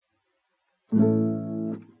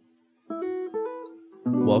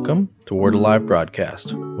Welcome to Word Alive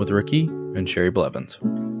Broadcast with Ricky and Sherry Blevins.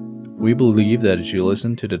 We believe that as you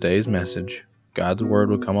listen to today's message, God's Word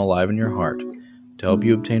will come alive in your heart to help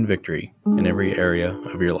you obtain victory in every area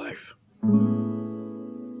of your life.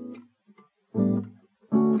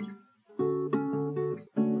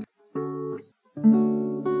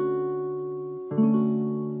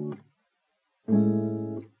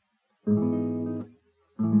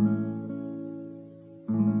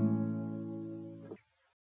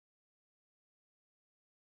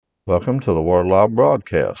 Welcome to the Word Alive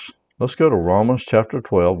Broadcast. Let's go to Romans chapter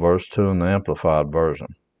 12, verse 2 in the Amplified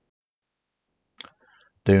Version.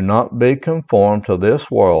 Do not be conformed to this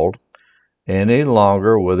world any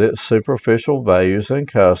longer with its superficial values and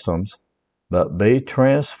customs, but be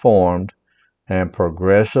transformed and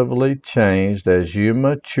progressively changed as you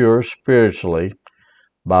mature spiritually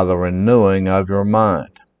by the renewing of your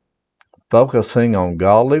mind, focusing on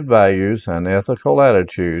godly values and ethical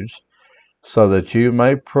attitudes, so that you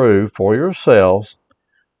may prove for yourselves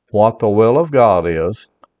what the will of God is,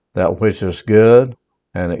 that which is good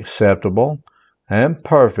and acceptable and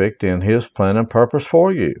perfect in His plan and purpose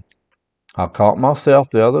for you. I caught myself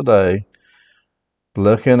the other day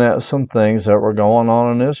looking at some things that were going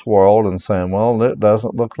on in this world and saying, well, it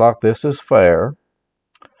doesn't look like this is fair.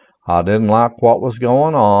 I didn't like what was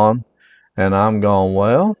going on, and I'm going,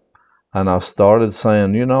 well, and I started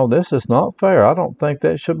saying, this is not fair. I don't think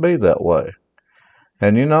that should be that way.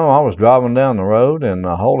 And I was driving down the road and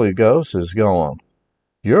the Holy Ghost is going,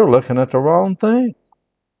 you're looking at the wrong thing.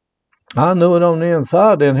 I knew it on the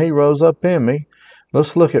inside, then He rose up in me.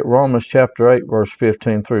 Let's look at Romans chapter 8, verse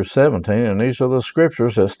 15 through 17, and these are the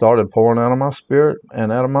scriptures that started pouring out of my spirit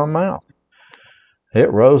and out of my mouth.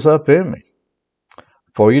 It rose up in me.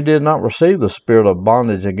 For you did not receive the spirit of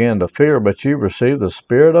bondage again to fear, but you received the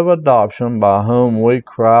spirit of adoption, by whom we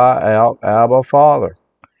cry out, Abba, Father.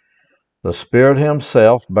 The Spirit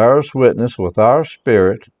Himself bears witness with our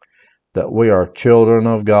spirit that we are children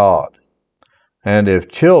of God. And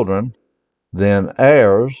if children, then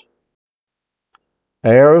heirs,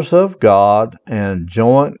 heirs of God and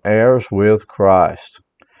joint heirs with Christ.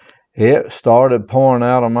 It started pouring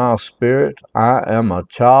out of my spirit. I am a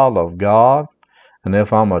child of God. And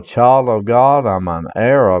if I'm a child of God, I'm an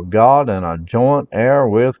heir of God and a joint heir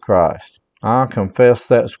with Christ. I confess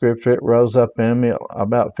that scripture. It rose up in me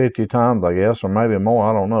about 50 times, I guess, or maybe more.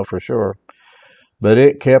 I don't know for sure. But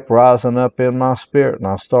it kept rising up in my spirit, and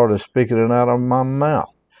I started speaking it out of my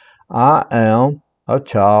mouth. I am a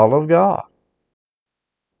child of God.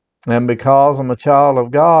 And because I'm a child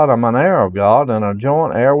of God, I'm an heir of God and a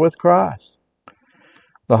joint heir with Christ.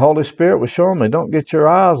 The Holy Spirit was showing me, don't get your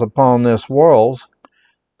eyes upon this world's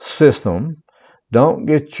system. Don't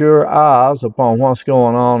get your eyes upon what's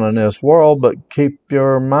going on in this world, but keep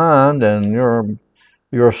your mind and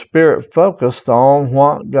your spirit focused on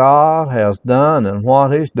what God has done and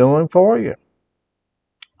what He's doing for you.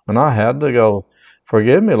 And I had to go,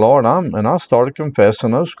 forgive me, Lord. And I started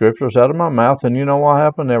confessing those scriptures out of my mouth, and you know what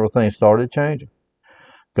happened? Everything started changing.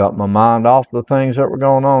 Got my mind off the things that were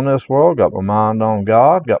going on in this world, got my mind on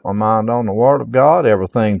God, got my mind on the Word of God.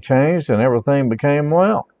 Everything changed and everything became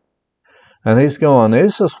well. And He's going,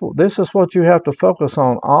 this is what you have to focus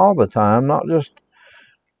on all the time, not just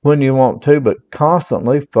when you want to, but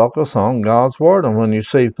constantly focus on God's Word. And when you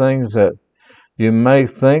see things that you may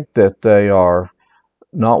think that they are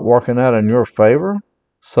not working out in your favor,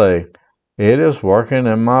 say, it is working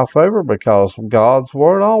in my favor because God's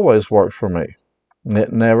Word always works for me.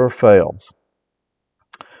 It never fails.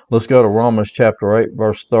 Let's go to Romans chapter 8,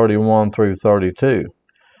 verse 31 through 32.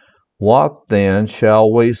 What then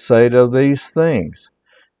shall we say to these things?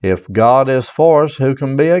 If God is for us, who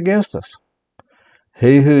can be against us?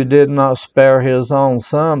 He who did not spare His own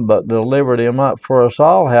Son, but delivered Him up for us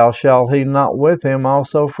all, how shall He not with Him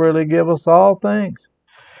also freely give us all things?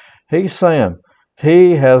 He's saying,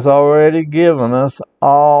 He has already given us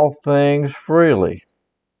all things freely.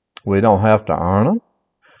 We don't have to earn them.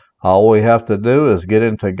 All we have to do is get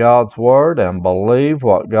into God's Word and believe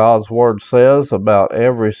what God's Word says about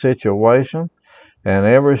every situation. And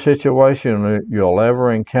every situation you'll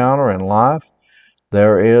ever encounter in life,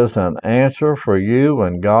 there is an answer for you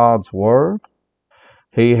in God's Word.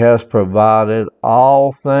 He has provided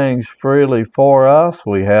all things freely for us.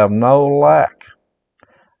 We have no lack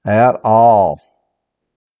at all.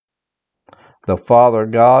 The Father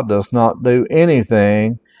God does not do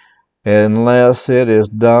anything unless it is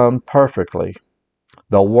done perfectly.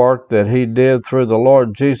 The work that He did through the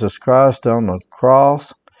Lord Jesus Christ on the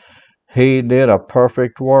cross, He did a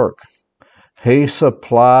perfect work. He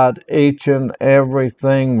supplied each and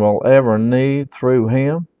everything we'll ever need through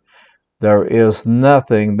Him. There is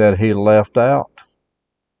nothing that he left out.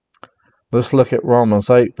 Let's look at Romans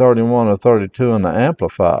 8:31-32 in the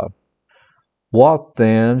Amplified. What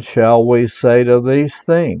then shall we say to these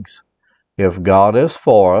things? If God is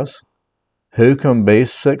for us, who can be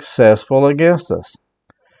successful against us?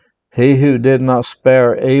 He who did not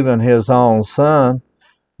spare even his own Son,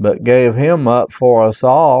 but gave him up for us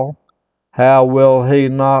all, how will he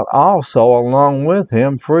not also along with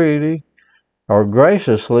him freely or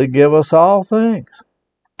graciously give us all things?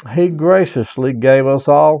 He graciously gave us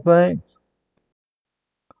all things.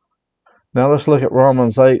 Now let's look at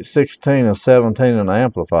Romans 8:16-17 in the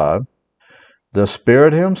Amplified. The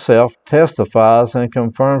Spirit himself testifies and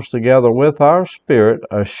confirms together with our spirit,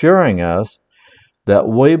 assuring us that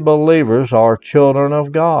we believers are children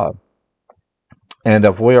of God. And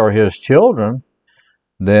if we are his children,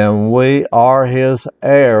 then we are his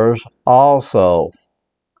heirs also,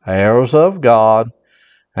 heirs of God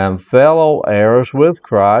and fellow heirs with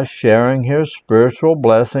Christ, sharing his spiritual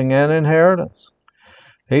blessing and inheritance.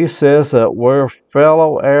 He says that we're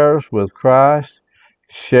fellow heirs with Christ,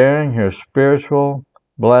 sharing his spiritual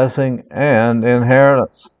blessing and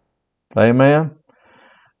inheritance. Amen.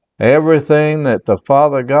 Everything that the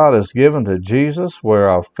Father God has given to Jesus, we're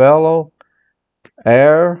a fellow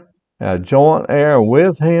heir, a joint heir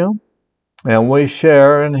with him, and we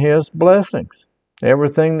share in his blessings.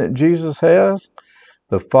 Everything that Jesus has,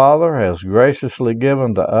 the Father has graciously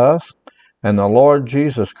given to us. And the Lord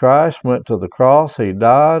Jesus Christ went to the cross. He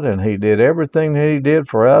died, and he did everything that he did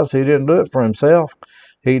for us. He didn't do it for himself.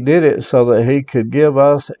 He did it so that he could give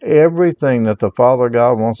us everything that the Father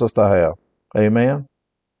God wants us to have. Amen.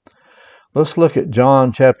 Let's look at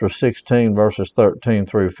John chapter 16, verses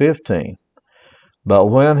 13-15. But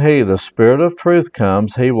when he, the Spirit of truth,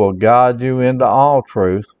 comes, he will guide you into all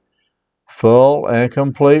truth, full and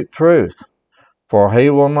complete truth. For he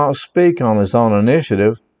will not speak on his own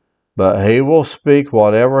initiative, but he will speak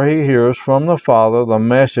whatever he hears from the Father, the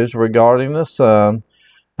message regarding the Son,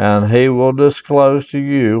 and he will disclose to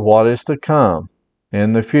you what is to come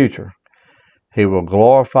in the future. He will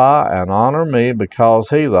glorify and honor me, because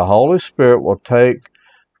he, the Holy Spirit, will take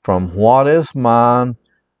from what is mine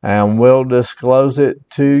and will disclose it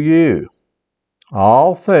to you.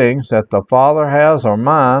 All things that the Father has are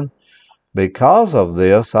mine. Because of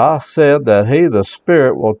this, I said that he, the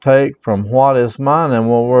Spirit, will take from what is mine and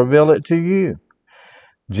will reveal it to you.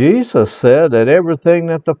 Jesus said that everything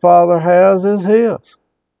that the Father has is his.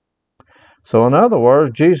 So in other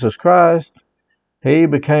words, Jesus Christ, he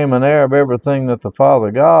became an heir of everything that the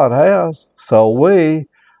Father God has. So we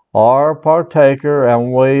are a partaker,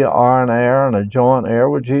 and we are an heir and a joint heir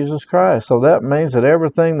with Jesus Christ. So that means that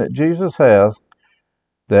everything that Jesus has,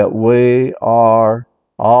 that we are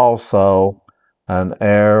also an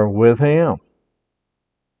heir with him.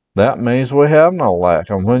 That means we have no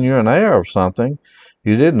lack. And when you're an heir of something,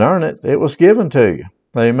 you didn't earn it. It was given to you.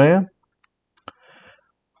 Amen.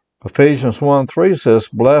 Ephesians 1:3 says,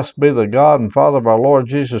 Blessed be the God and Father of our Lord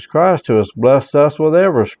Jesus Christ, who has blessed us with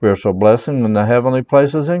every spiritual blessing in the heavenly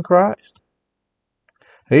places in Christ.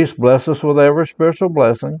 He's blessed us with every spiritual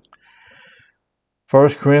blessing. 1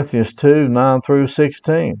 Corinthians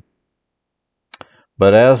 2:9-16.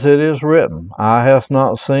 But as it is written, Eye hath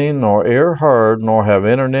not seen, nor ear heard, nor have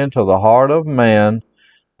entered into the heart of man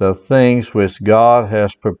the things which God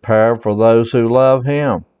has prepared for those who love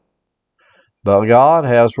him. But God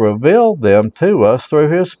has revealed them to us through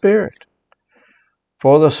his Spirit.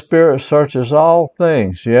 For the Spirit searches all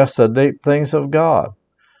things, yes, the deep things of God.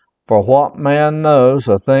 For what man knows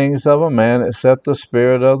the things of a man except the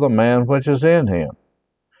spirit of the man which is in him?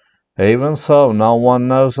 Even so, no one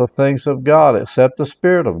knows the things of God except the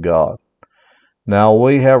Spirit of God. Now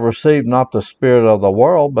we have received not the spirit of the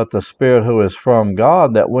world, but the Spirit who is from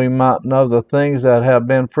God, that we might know the things that have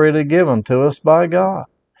been freely given to us by God.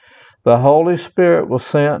 The Holy Spirit was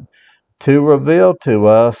sent to reveal to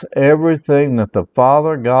us everything that the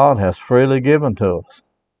Father God has freely given to us.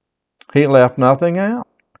 He left nothing out.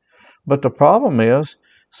 But the problem is,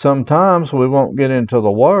 sometimes we won't get into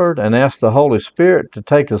the Word and ask the Holy Spirit to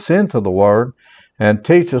take us into the Word and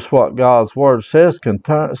teach us what God's Word says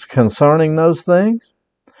concerning those things,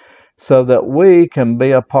 so that we can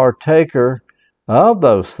be a partaker of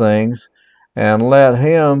those things and let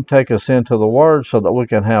him take us into the Word so that we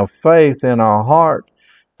can have faith in our heart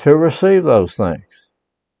to receive those things.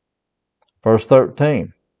 Verse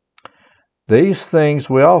 13. These things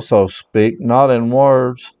we also speak, not in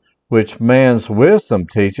words which man's wisdom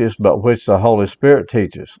teaches, but which the Holy Spirit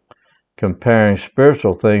teaches, comparing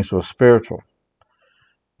spiritual things with spiritual.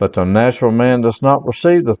 But the natural man does not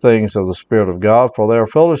receive the things of the Spirit of God, for they are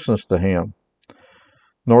foolishness to him.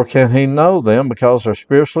 nor can he know them because they're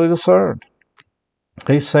spiritually discerned.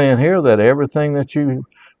 He's saying here that everything that you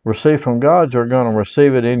receive from God, you're going to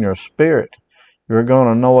receive it in your spirit. You're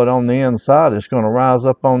going to know it on the inside. It's going to rise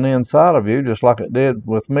up on the inside of you, just like it did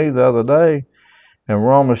with me the other day in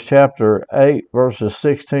Romans chapter 8, verses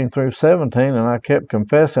 16 through 17. And I kept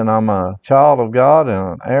confessing I'm a child of God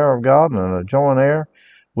and an heir of God and a joint heir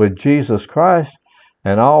with Jesus Christ.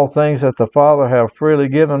 And all things that the Father have freely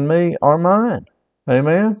given me are mine.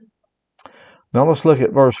 Amen? Now let's look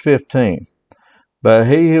at verse 15. But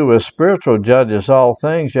he who is spiritual judges all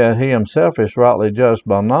things, yet he himself is rightly judged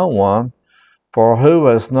by no one. For who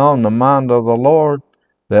has known the mind of the Lord,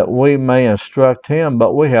 that we may instruct him?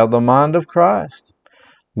 But we have the mind of Christ.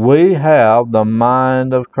 We have the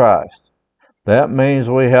mind of Christ. That means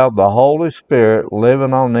we have the Holy Spirit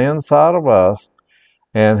living on the inside of us,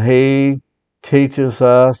 and he teaches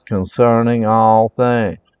us concerning all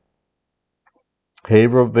things. He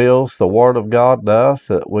reveals the Word of God to us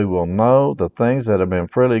that we will know the things that have been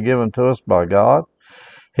freely given to us by God.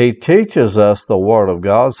 He teaches us the Word of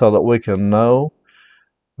God so that we can know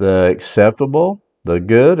the acceptable, the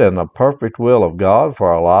good, and the perfect will of God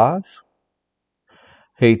for our lives.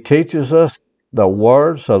 He teaches us the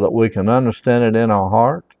Word so that we can understand it in our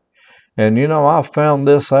heart. And I found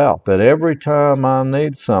this out, that every time I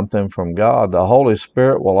need something from God, the Holy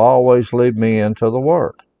Spirit will always lead me into the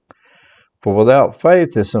Word. For without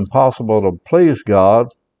faith, it's impossible to please God.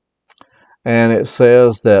 And it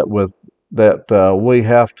says that we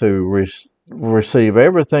have to receive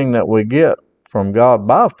everything that we get from God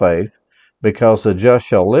by faith, because the just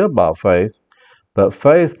shall live by faith. But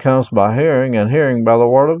faith comes by hearing, and hearing by the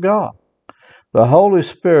Word of God. The Holy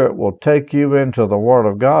Spirit will take you into the Word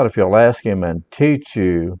of God if you'll ask Him and teach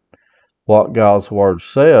you what God's Word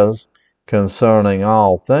says concerning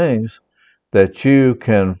all things, that you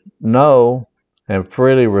can know and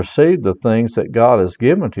freely receive the things that God has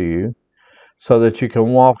given to you, so that you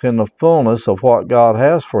can walk in the fullness of what God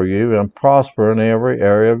has for you and prosper in every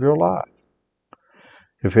area of your life.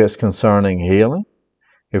 If it's concerning healing,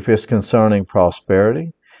 if it's concerning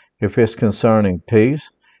prosperity, if it's concerning peace,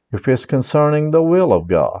 if it's concerning the will of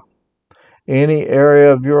God, any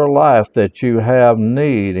area of your life that you have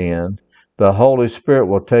need in, the Holy Spirit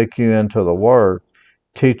will take you into the Word,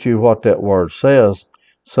 teach you what that Word says,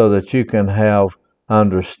 so that you can have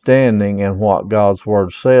understanding in what God's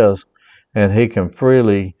Word says, and He can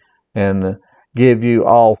freely and give you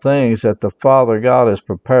all things that the Father God has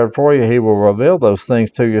prepared for you. He will reveal those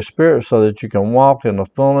things to your spirit so that you can walk in the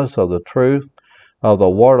fullness of the truth of the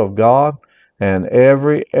Word of God, and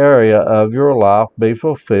every area of your life be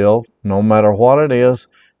fulfilled, no matter what it is,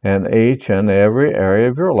 and each and every area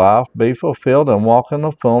of your life be fulfilled and walk in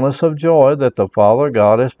the fullness of joy that the Father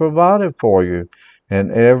God has provided for you in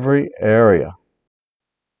every area.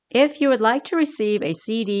 If you would like to receive a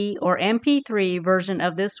CD or MP3 version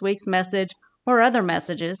of this week's message or other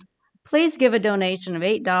messages, please give a donation of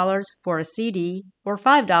 $8 for a CD or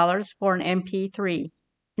 $5 for an MP3.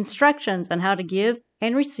 Instructions on how to give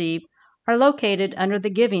and receive are located under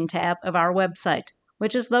the Giving tab of our website,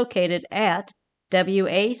 which is located at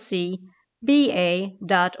wacba.org.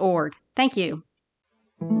 Thank you.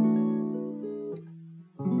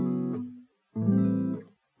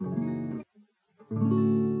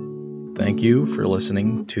 Thank you for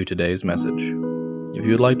listening to today's message. If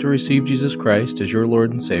you would like to receive Jesus Christ as your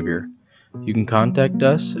Lord and Savior, you can contact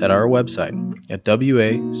us at our website at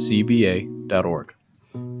wacba.org.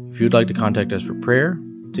 If you would like to contact us for prayer,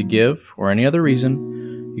 to give, or any other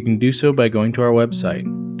reason, you can do so by going to our website,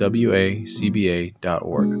 wacba.org,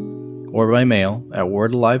 or by mail at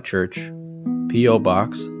Word Alive Church, P.O.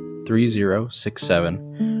 Box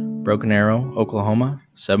 3067, Broken Arrow, Oklahoma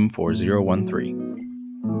 74013.